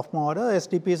with a POFMA order,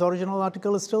 SDP's original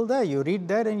article is still there. You read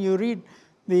that and you read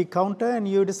the counter and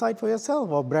you decide for yourself.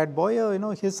 Or Brad Boyer,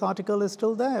 his article is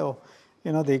still there. Or,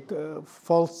 the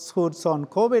falsehoods on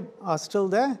COVID are still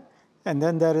there. And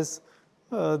then there is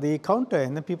the counter,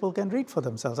 and then people can read for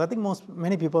themselves. I think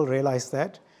many people realize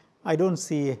that. I don't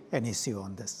see an issue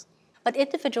on this. But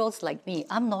individuals like me,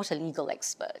 I'm not a legal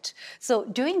expert. So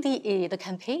during the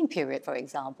campaign period, for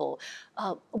example,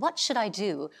 what should I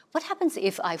do? What happens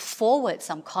if I forward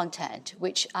some content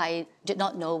which I did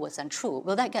not know was untrue?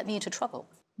 Will that get me into trouble?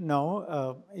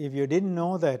 No. If you didn't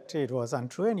know that it was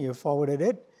untrue and you forwarded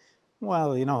it,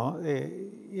 well,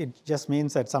 it just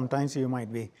means that sometimes you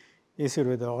might be issued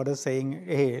with an order saying,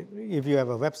 hey, if you have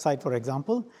a website, for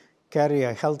example, carry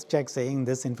a health check saying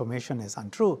this information is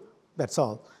untrue. That's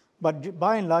all. But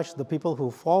by and large, the people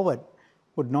who forward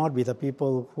would not be the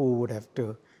people who would have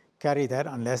to carry that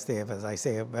unless they have, as I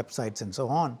say, websites and so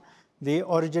on. The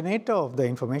originator of the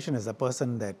information is the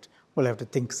person that will have to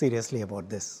think seriously about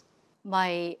this.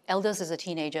 My eldest is a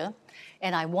teenager,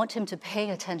 and I want him to pay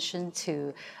attention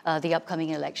to the upcoming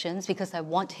elections because I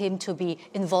want him to be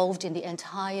involved in the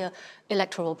entire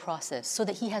electoral process so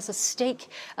that he has a stake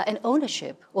and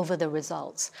ownership over the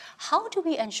results. How do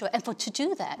we ensure, and to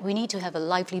do that, we need to have a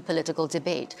lively political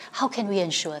debate. How can we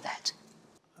ensure that?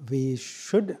 We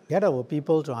should get our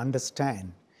people to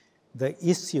understand the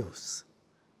issues,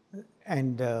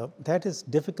 and that is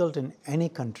difficult in any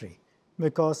country.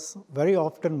 Because very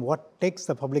often what takes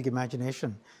the public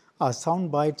imagination are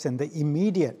sound bites and the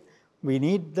immediate. We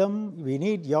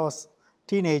need your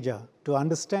teenager to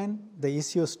understand the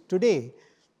issues today,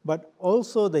 but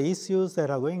also the issues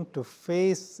that are going to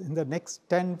face in the next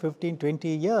 10, 15, 20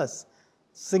 years.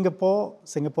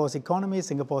 Singapore's economy,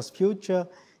 Singapore's future,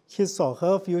 his or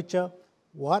her future,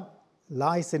 what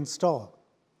lies in store?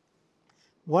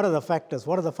 What are the factors?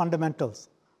 What are the fundamentals?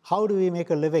 How do we make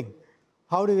a living?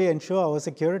 How do we ensure our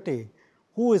security?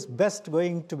 Who is best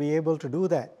going to be able to do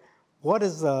that? What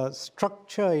is the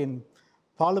structure in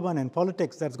parliament and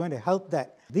politics that's going to help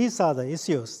that? These are the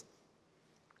issues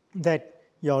that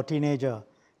your teenager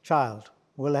child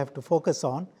will have to focus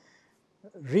on.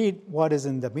 Read what is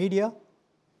in the media,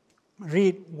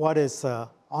 read what is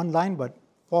online, but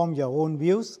form your own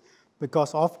views,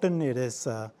 because often it is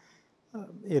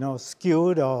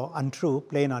skewed or untrue,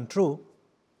 plain untrue.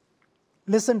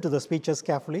 Listen to the speeches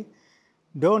carefully.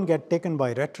 Don't get taken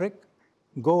by rhetoric.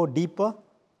 Go deeper.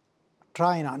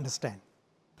 Try and understand.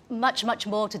 Much, much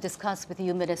more to discuss with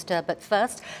you, Minister. But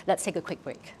first, let's take a quick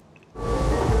break.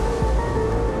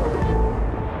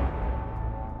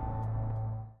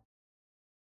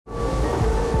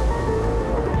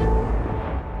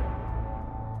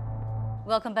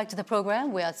 Welcome back to the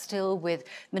program. We are still with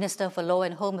Minister for Law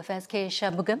and Home Affairs, K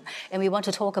Shanmugam, and we want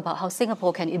to talk about how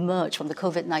Singapore can emerge from the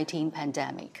COVID-19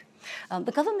 pandemic.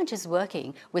 The government is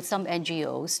working with some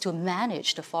NGOs to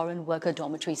manage the foreign worker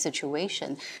dormitory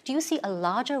situation. Do you see a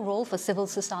larger role for civil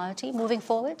society moving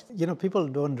forward? People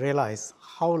don't realize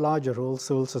how large a role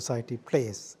civil society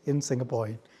plays in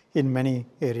Singapore in many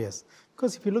areas.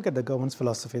 Because if you look at the government's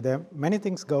philosophy, there are many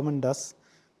things government does,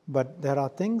 but there are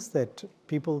things that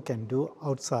people can do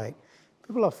outside.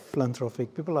 People are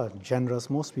philanthropic, people are generous,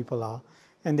 most people are,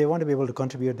 and they want to be able to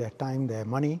contribute their time, their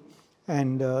money,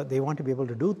 and they want to be able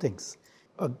to do things.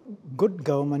 A good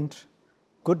government,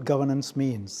 good governance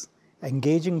means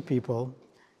engaging people,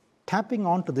 tapping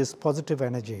onto this positive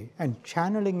energy and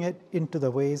channeling it into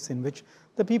the ways in which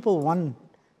the people want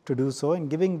to do so, and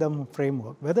giving them a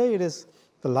framework, whether it is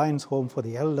the Lions Home for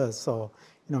the elders or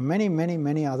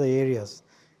many other areas.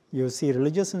 You see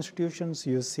religious institutions,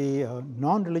 you see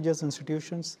non-religious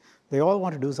institutions, they all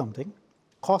want to do something.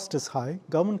 Cost is high,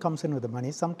 government comes in with the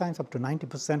money, sometimes up to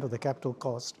 90% of the capital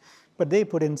cost, but they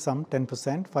put in some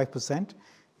 10%, 5%.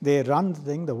 They run the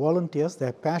thing, the volunteers,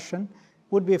 their passion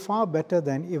would be far better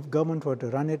than if government were to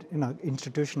run it in an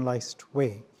institutionalized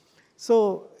way.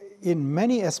 So in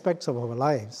many aspects of our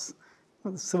lives,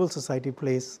 civil society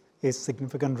plays a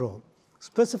significant role.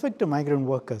 Specific to migrant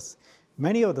workers,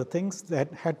 many of the things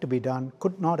that had to be done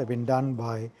could not have been done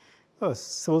by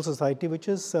civil society, which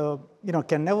is,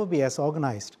 can never be as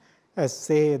organized as,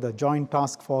 say, the joint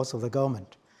task force of the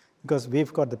government. Because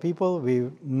we've got the people, we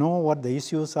know what the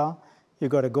issues are.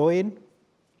 You've got to go in,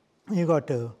 you've got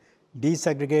to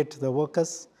desegregate the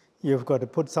workers, you've got to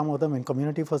put some of them in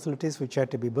community facilities which had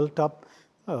to be built up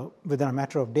within a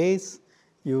matter of days.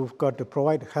 You've got to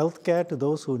provide health care to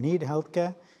those who need health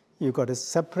care. You've got to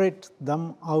separate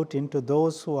them out into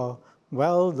those who are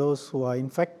well, those who are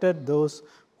infected, those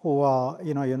who are,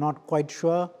 you're not quite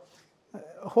sure.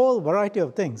 a whole variety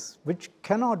of things which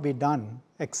cannot be done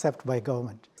except by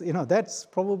government. That's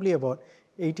probably about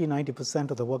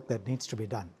 80–90% of the work that needs to be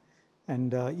done.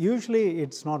 And usually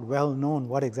it's not well known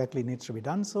what exactly needs to be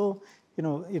done, so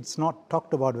it's not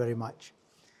talked about very much.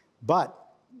 But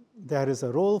there is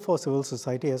a role for civil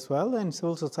society as well, and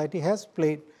civil society has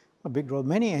played a big role.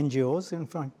 Many NGOs, in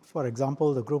fact, for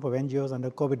example, the group of NGOs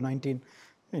under COVID-19,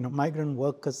 Migrant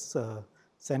Workers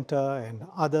Center and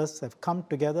others have come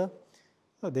together.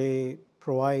 They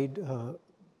provide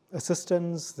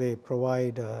assistance, they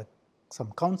provide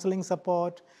some counseling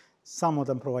support, some of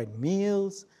them provide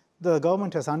meals. The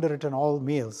government has underwritten all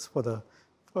meals for the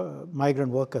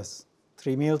migrant workers,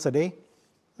 3 meals a day.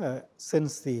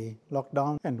 Since the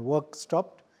lockdown and work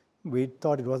stopped, we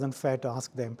thought it wasn't fair to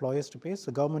ask the employers to pay, so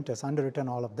the government has underwritten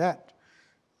all of that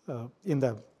in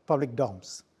the public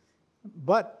dorms.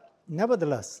 But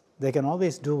nevertheless, they can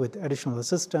always do with additional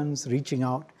assistance, reaching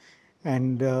out,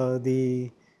 and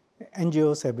the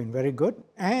NGOs have been very good.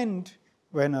 And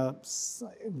when a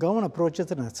government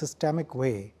approaches it in a systemic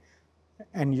way,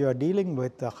 and you are dealing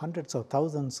with hundreds of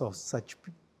thousands of such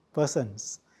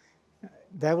persons,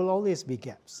 there will always be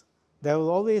gaps. There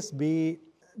will always be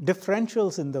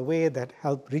differentials in the way that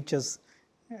help reaches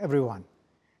everyone.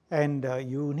 And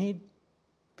you need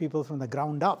people from the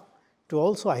ground up to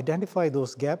also identify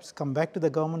those gaps, come back to the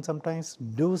government sometimes,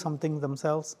 do something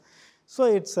themselves. So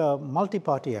it's a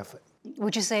multi-party effort.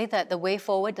 Would you say that the way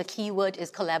forward, the key word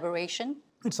is collaboration?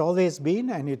 It's always been,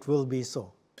 and it will be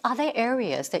so. Are there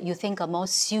areas that you think are more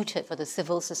suited for the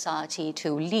civil society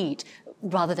to lead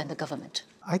rather than the government?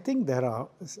 I think there are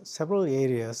several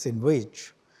areas in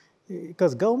which,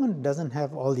 because government doesn't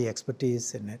have all the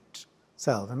expertise in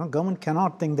itself. Government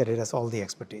cannot think that it has all the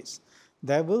expertise.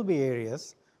 There will be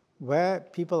areas where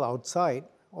people outside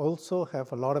also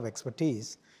have a lot of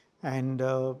expertise, and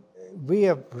we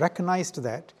have recognized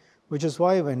that, which is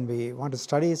why when we want to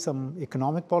study some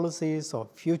economic policies or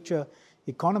future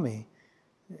economy,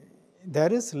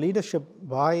 there is leadership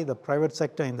by the private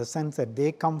sector in the sense that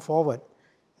they come forward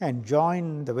and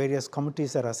join the various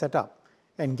committees that are set up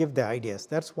and give their ideas.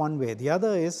 That's one way. The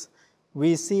other is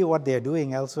we see what they are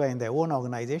doing elsewhere in their own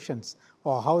organizations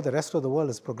or how the rest of the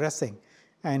world is progressing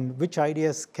and which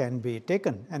ideas can be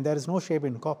taken. And there is no shame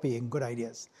in copying good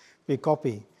ideas. We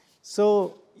copy.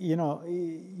 So,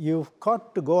 you've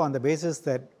got to go on the basis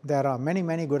that there are many,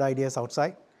 many good ideas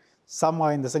outside. Some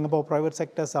are in the Singapore private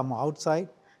sector, some are outside.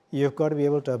 You've got to be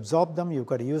able to absorb them. You've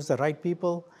got to use the right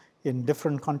people in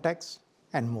different contexts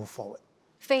and move forward.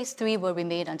 Phase 3 will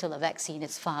remain until a vaccine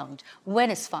is found.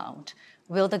 When it's found,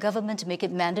 will the government make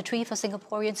it mandatory for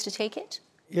Singaporeans to take it?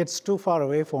 It's too far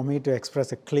away for me to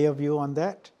express a clear view on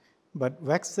that. But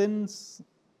vaccines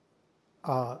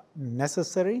are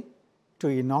necessary to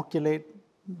inoculate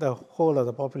the whole of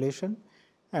the population.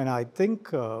 And I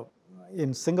think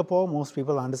in Singapore, most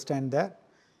people understand that.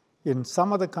 In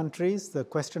some other countries, the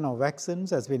question of vaccines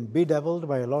has been bedeviled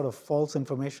by a lot of false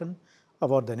information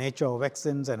about the nature of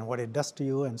vaccines and what it does to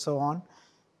you and so on.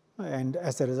 And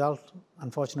as a result,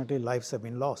 unfortunately, lives have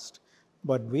been lost.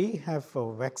 But we have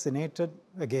vaccinated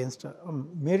against a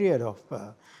myriad of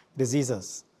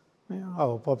diseases.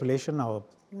 Our population, our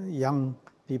young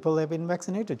people have been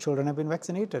vaccinated, children have been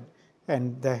vaccinated,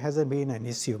 and there hasn't been an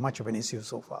issue, much of an issue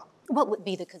so far. What would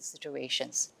be the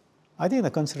considerations? I think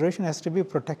the consideration has to be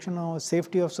protection of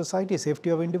safety of society, safety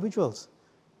of individuals.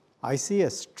 I see a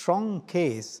strong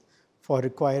case for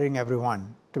requiring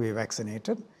everyone to be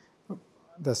vaccinated.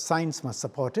 The science must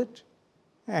support it.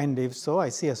 And if so, I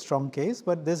see a strong case,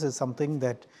 but this is something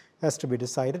that has to be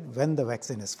decided when the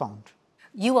vaccine is found.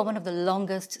 You are one of the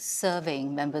longest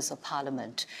serving members of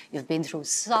parliament. You've been through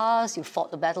SARS, you fought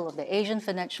the battle of the Asian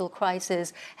financial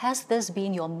crisis. Has this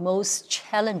been your most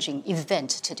challenging event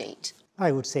to date?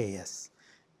 I would say yes,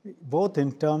 both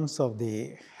in terms of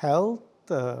the health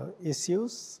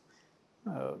issues.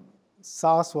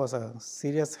 SARS was a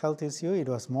serious health issue. It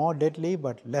was more deadly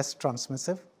but less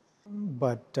transmissive,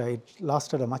 but it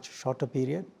lasted a much shorter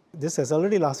period. This has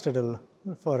already lasted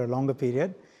for a longer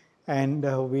period, and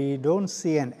we don't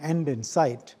see an end in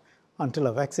sight until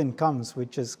a vaccine comes,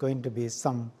 which is going to be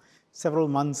several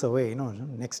months away,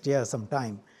 next year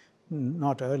sometime,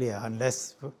 not earlier,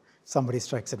 unless somebody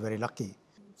strikes it very lucky.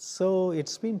 So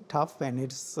it's been tough, and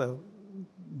it's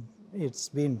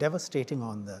been devastating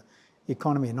on the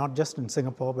economy, not just in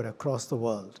Singapore, but across the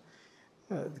world.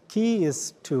 The key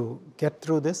is to get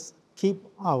through this, keep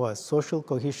our social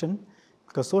cohesion,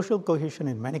 because social cohesion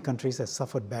in many countries has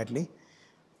suffered badly,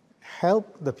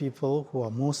 help the people who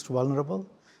are most vulnerable,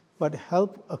 but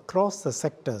help across the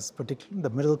sectors, particularly the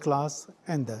middle class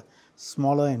and the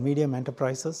smaller and medium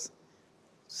enterprises,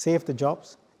 save the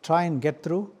jobs, try and get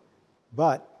through.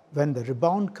 But when the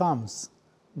rebound comes,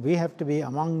 we have to be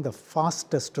among the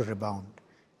fastest to rebound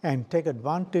and take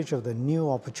advantage of the new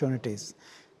opportunities.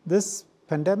 This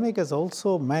pandemic has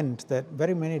also meant that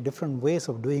very many different ways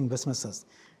of doing businesses,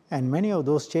 and many of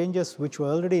those changes which were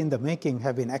already in the making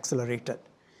have been accelerated.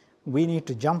 We need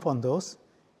to jump on those,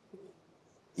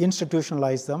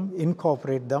 institutionalize them,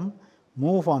 incorporate them,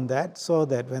 move on that so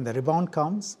that when the rebound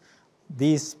comes,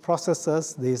 these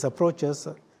processes, these approaches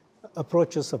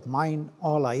of mine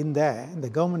all are in there, and the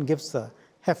government gives a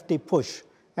hefty push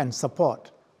and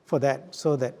support for that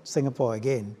so that Singapore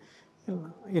again,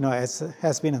 as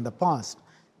has been in the past,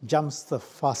 jumps the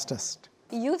fastest.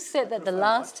 You said that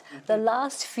the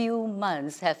last few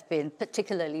months have been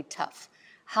particularly tough.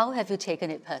 How have you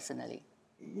taken it personally?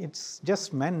 It's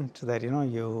just meant that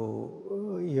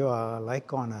you are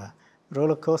like on a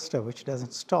roller coaster which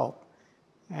doesn't stop,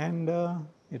 and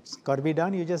it's got to be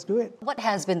done. You just do it. What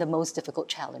has been the most difficult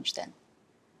challenge then?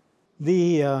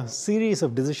 The series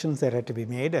of decisions that had to be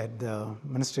made at the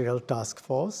ministerial task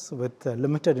force with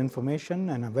limited information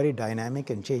and a very dynamic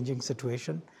and changing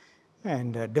situation,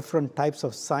 and different types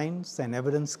of signs and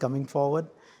evidence coming forward.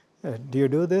 Do you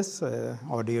do this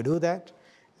or do you do that?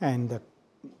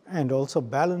 And also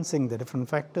balancing the different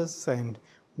factors, and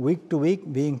week to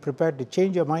week being prepared to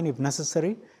change your mind if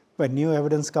necessary when new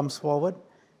evidence comes forward,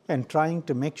 and trying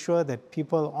to make sure that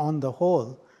people on the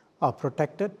whole are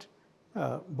protected,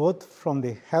 both from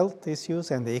the health issues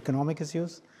and the economic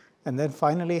issues, and then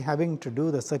finally having to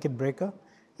do the circuit breaker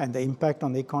and the impact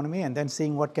on the economy, and then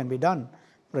seeing what can be done.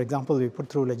 For example, we put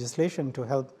through legislation to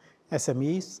help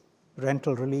SMEs,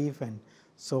 rental relief and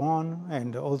so on,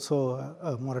 and also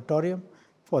a moratorium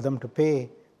for them to pay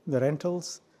the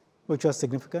rentals, which was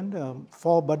significant,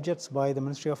 4 budgets by the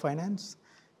Ministry of Finance.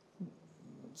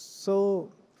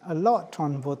 So a lot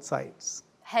on both sides.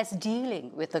 Has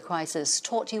dealing with the crisis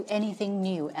taught you anything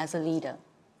new as a leader?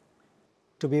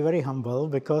 To be very humble,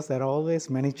 because there are always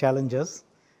many challenges,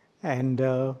 and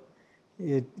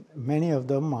many of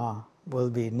them will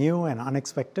be new and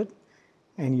unexpected,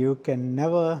 and you can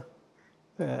never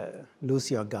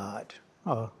lose your guard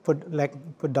or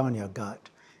put down your guard.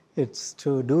 It's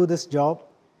to do this job,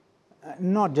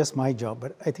 not just my job,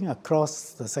 but I think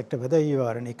across the sector, whether you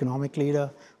are an economic leader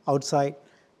outside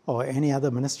or any other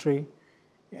ministry,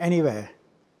 anywhere,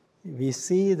 we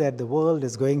see that the world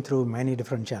is going through many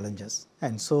different challenges,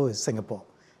 and so is Singapore.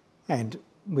 And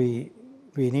we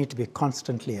need to be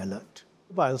constantly alert.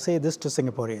 But I'll say this to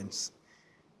Singaporeans: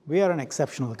 we are an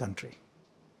exceptional country,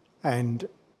 and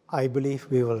I believe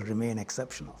we will remain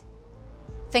exceptional.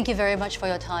 Thank you very much for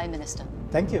your time, Minister.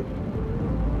 Thank you.